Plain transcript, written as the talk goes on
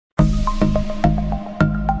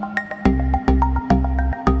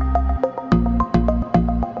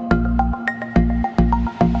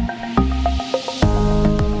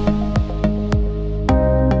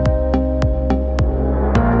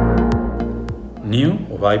new,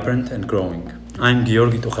 vibrant and growing. I'm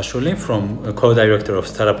Giorgi Tukhashvili, from co-director of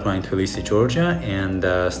Startup Grind Tbilisi, Georgia, and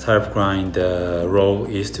Startup Grind role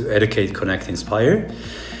is to educate, connect, inspire.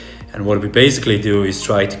 And what we basically do is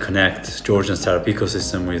try to connect Georgian startup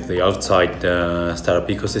ecosystem with the outside startup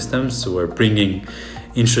ecosystems. So we're bringing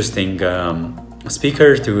interesting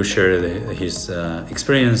speaker to share his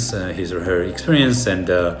experience, his or her experience, and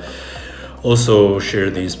also share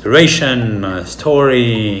the inspiration,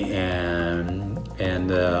 story, and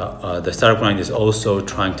the Startup Grind is also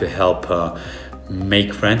trying to help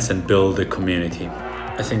make friends and build a community.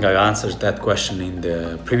 I think I answered that question in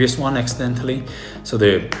the previous one accidentally. So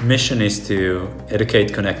the mission is to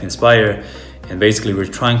educate, connect, inspire, and basically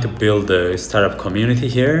we're trying to build a startup community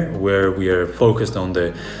here where we are focused on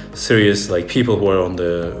the serious, like people who are on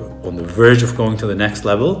the verge of going to the next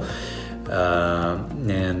level,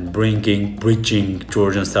 and bridging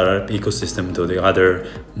Georgian startup ecosystem to the other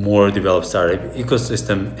more developed startup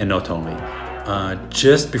ecosystem, and not only.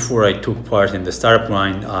 Just before I took part in the Startup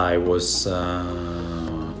Grind,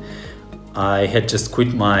 I had just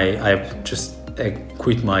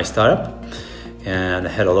quit my startup, and I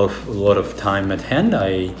had a lot of time at hand.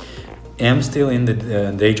 I am still in the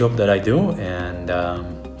day job that I do, and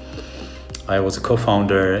I was a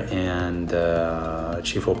co-founder and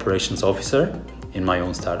chief operations officer in my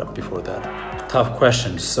own startup before that. Tough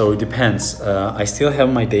question. So it depends. I still have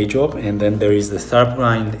my day job, and then there is the Startup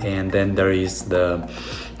Grind, and then there is the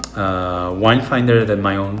Wine Finder, that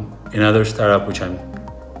another startup which I'm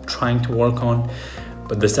trying to work on.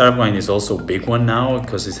 But the Startup Grind is also a big one now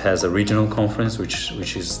because it has a regional conference, which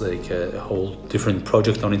is like a whole different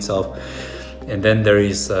project on itself. And then there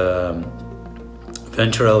is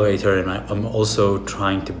Venture Elevator, and I'm also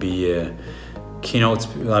trying to be a keynote,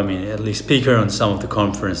 at least speaker on some of the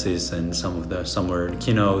conferences, and some are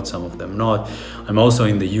keynote, some of them not. I'm also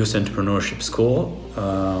in the youth entrepreneurship school,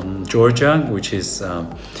 Georgia, which is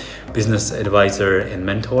business advisor and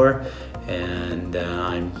mentor. And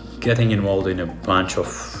I'm getting involved in a bunch of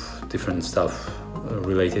different stuff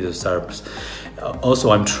related to startups.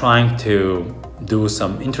 Also, I'm trying to do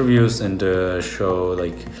some interviews and do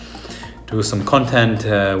some content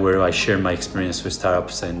where I share my experience with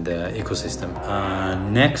startups and the ecosystem.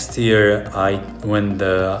 Next year, when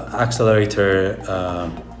the accelerator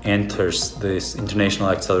this international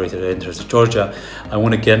accelerator enters Georgia, I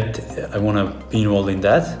want to be involved in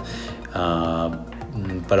that.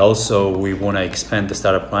 But also we want to expand the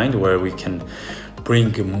Startup Grind where we can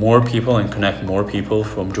bring more people and connect more people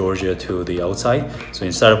from Georgia to the outside. So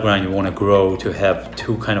in Startup Grind, we want to grow to have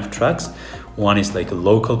two kind of tracks. One is like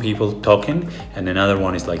local people talking, and another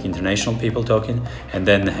one is like international people talking, and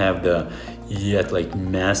then have the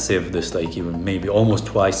massive, even maybe almost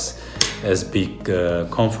twice as big regional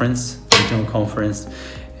conference.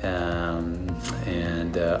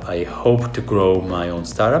 And I hope to grow my own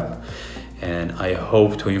startup. And I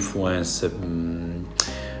hope to influence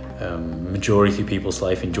majority people's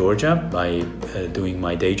life in Georgia by doing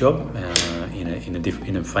my day job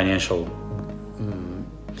in a financial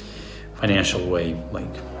way.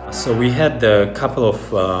 So we had a couple of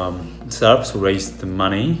startups who raised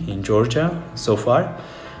money in Georgia so far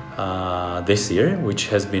this year, which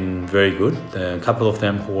has been very good. A couple of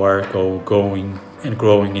them who are going and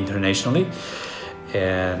growing internationally,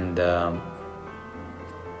 and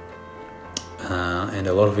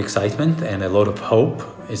a lot of excitement and a lot of hope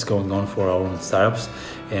is going on for our own startups.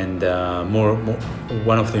 And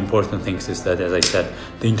one of the important things is that, as I said,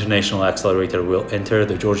 the international accelerator will enter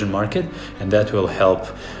the Georgian market, and that will help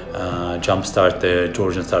jumpstart the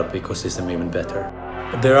Georgian startup ecosystem even better.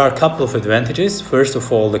 There are a couple of advantages. First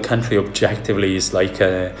of all, the country objectively is like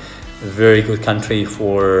a very good country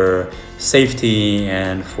for safety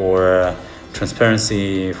and for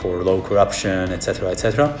transparency, for low corruption, etc.,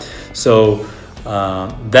 etc. So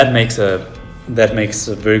that makes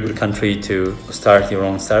a very good country to start your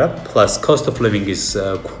own startup. Plus, cost of living is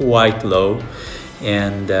quite low,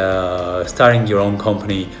 and starting your own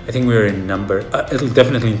company, I think we're in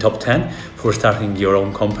definitely in top 10 for starting your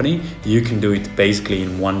own company. You can do it basically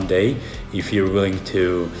in one day if you're willing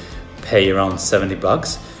to pay around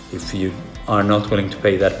 $70. If you are not willing to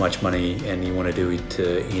pay that much money and you want to do it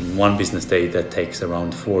in one business day, that takes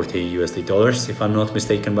around $40 if I'm not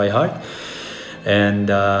mistaken by heart. And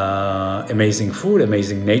amazing food,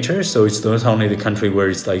 amazing nature. So it's not only the country where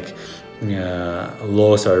it's like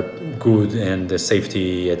laws are good and the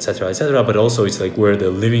safety, etc., but also it's like where the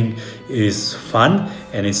living is fun,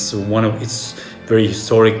 and it's very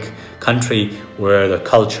historic country where the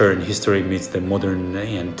culture and history meets the modern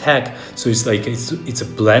and tech. So it's like it's a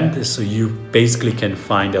blend. So you basically can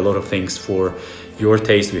find a lot of things for your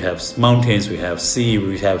taste. We have mountains, we have sea,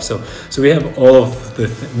 we have so we have all of the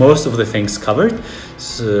most of the things covered.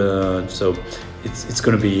 So it's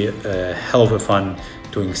going to be a hell of a fun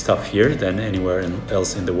doing stuff here than anywhere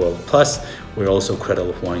else in the world. Plus, we're also cradle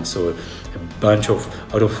of wine, so a bunch of,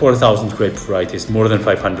 out of 4,000 grape varieties, more than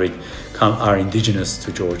 500 are indigenous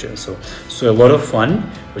to Georgia. So a lot of fun,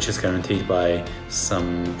 which is guaranteed by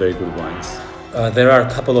some very good wines. There are a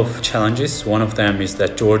couple of challenges. One of them is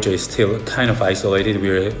that Georgia is still kind of isolated.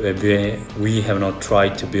 We have not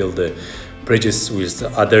tried to build the bridges with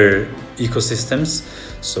other ecosystems,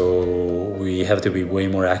 so we have to be way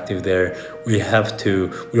more active there. We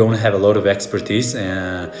don't have a lot of expertise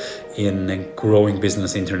in growing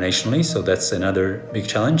business internationally, so that's another big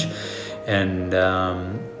challenge. And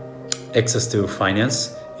access to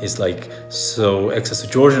finance is access to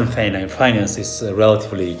Georgian finance is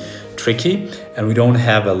relatively tricky, and we don't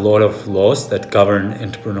have a lot of laws that govern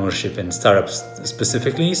entrepreneurship and startups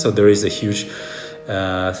specifically. So there is a huge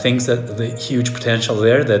huge potential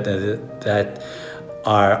there that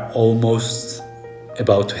are almost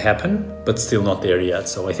about to happen, but still not there yet.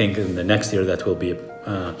 So I think in the next year that will be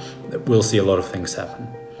we'll see a lot of things happen.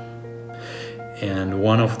 And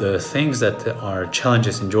one of the things that are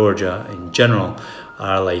challenges in Georgia in general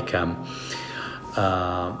are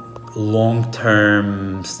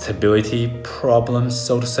long-term stability problems,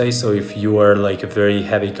 so to say. So if you are a very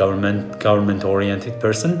heavy government-oriented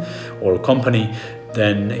person or company,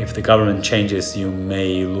 then if the government changes, you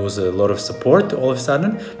may lose a lot of support all of a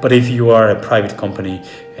sudden. But if you are a private company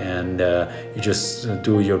and you just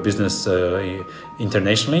do your business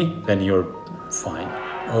internationally, then you're fine.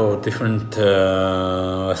 Different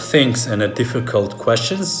things and difficult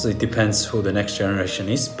questions. It depends who the next generation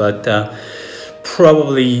is, but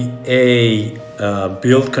probably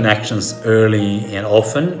build connections early and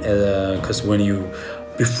often, because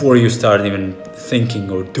before you start even thinking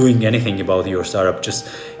or doing anything about your startup, just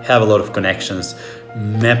have a lot of connections,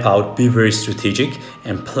 map out, be very strategic,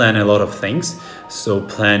 and plan a lot of things. So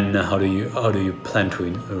plan how do you plan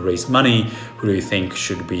to raise money, who do you think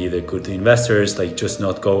should be the good investors, just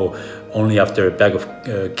not go only after a bag of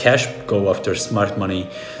cash, go after smart money.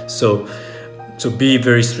 So be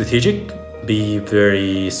very strategic, be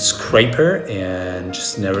very scraper, and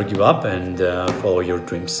just never give up and follow your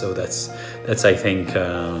dreams. So that's I think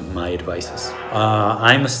my advice.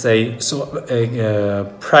 I must say,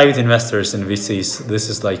 private investors and VCs, this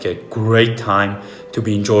is a great time to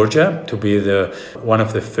be in Georgia, to be one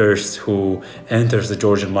of the first who enters the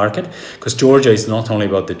Georgian market, because Georgia is not only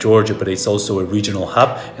about the Georgia, but it's also a regional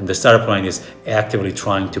hub, and the Startup Grind is actively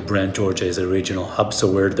trying to brand Georgia as a regional hub. So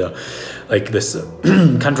we're this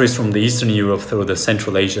countries from the Eastern Europe through the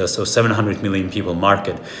Central Asia, so 700 million people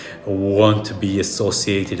market, want to be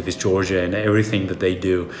associated with Georgia, and everything that they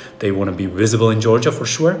do, they want to be visible in Georgia for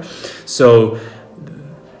sure. So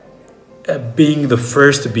being the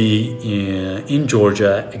first to be in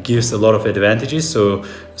Georgia gives a lot of advantages. So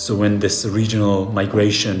when this regional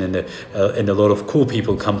migration and a lot of cool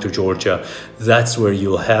people come to Georgia, that's where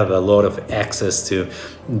you'll have a lot of access to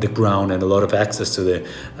the ground and a lot of access to the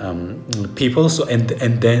people. So and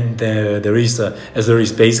then there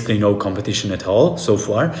is basically no competition at all so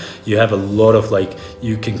far. You have a lot of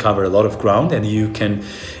you can cover a lot of ground, and you can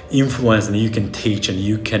influence, and you can teach, and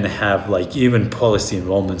you can have even policy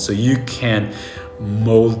involvement. So you can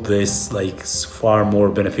mold this far more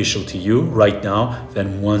beneficial to you right now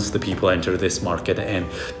than once the people enter this market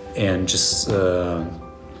and just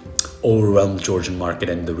overwhelm the Georgian market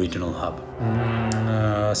and the regional hub.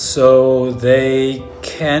 So they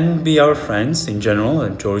can be our friends in general,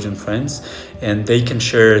 and Georgian friends, and they can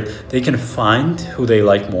find who they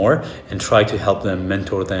like more and try to help them,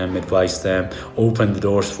 mentor them, advise them, open the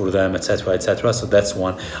doors for them, etc., etc. So that's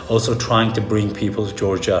one. Also trying to bring people to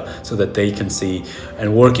Georgia so that they can see,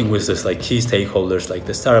 and working with this key stakeholders like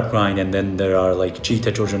the Startup Grind, and then there are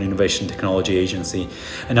GITA, Georgian Innovation Technology Agency,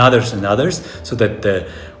 and others, so that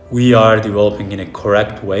we are developing in a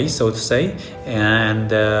correct way, so to say, and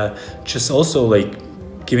just also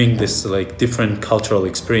giving this different cultural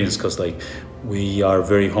experience, because we are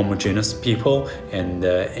very homogeneous people, and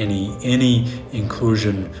any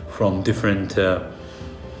inclusion from different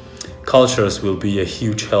cultures will be a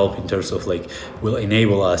huge help in terms of will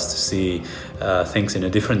enable us to see things in a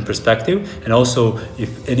different perspective. And also,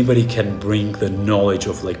 if anybody can bring the knowledge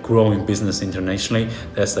of growing business internationally,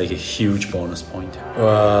 that's a huge bonus point.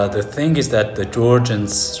 The thing is that the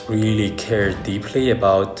Georgians really care deeply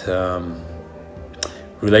about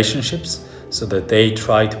relationships, so that they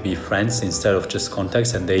try to be friends instead of just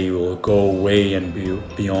contacts, and they will go away and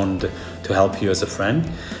beyond to help you as a friend.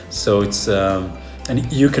 So it's and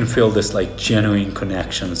you can feel this like genuine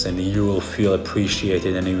connections, and you will feel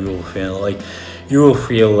appreciated, and you will feel like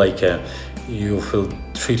you will feel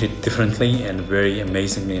treated differently and very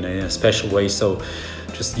amazingly in a special way. So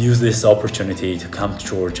just use this opportunity to come to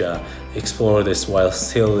Georgia, explore this while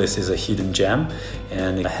still this is a hidden gem,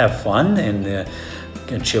 and have fun and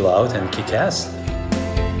chill out and kick ass.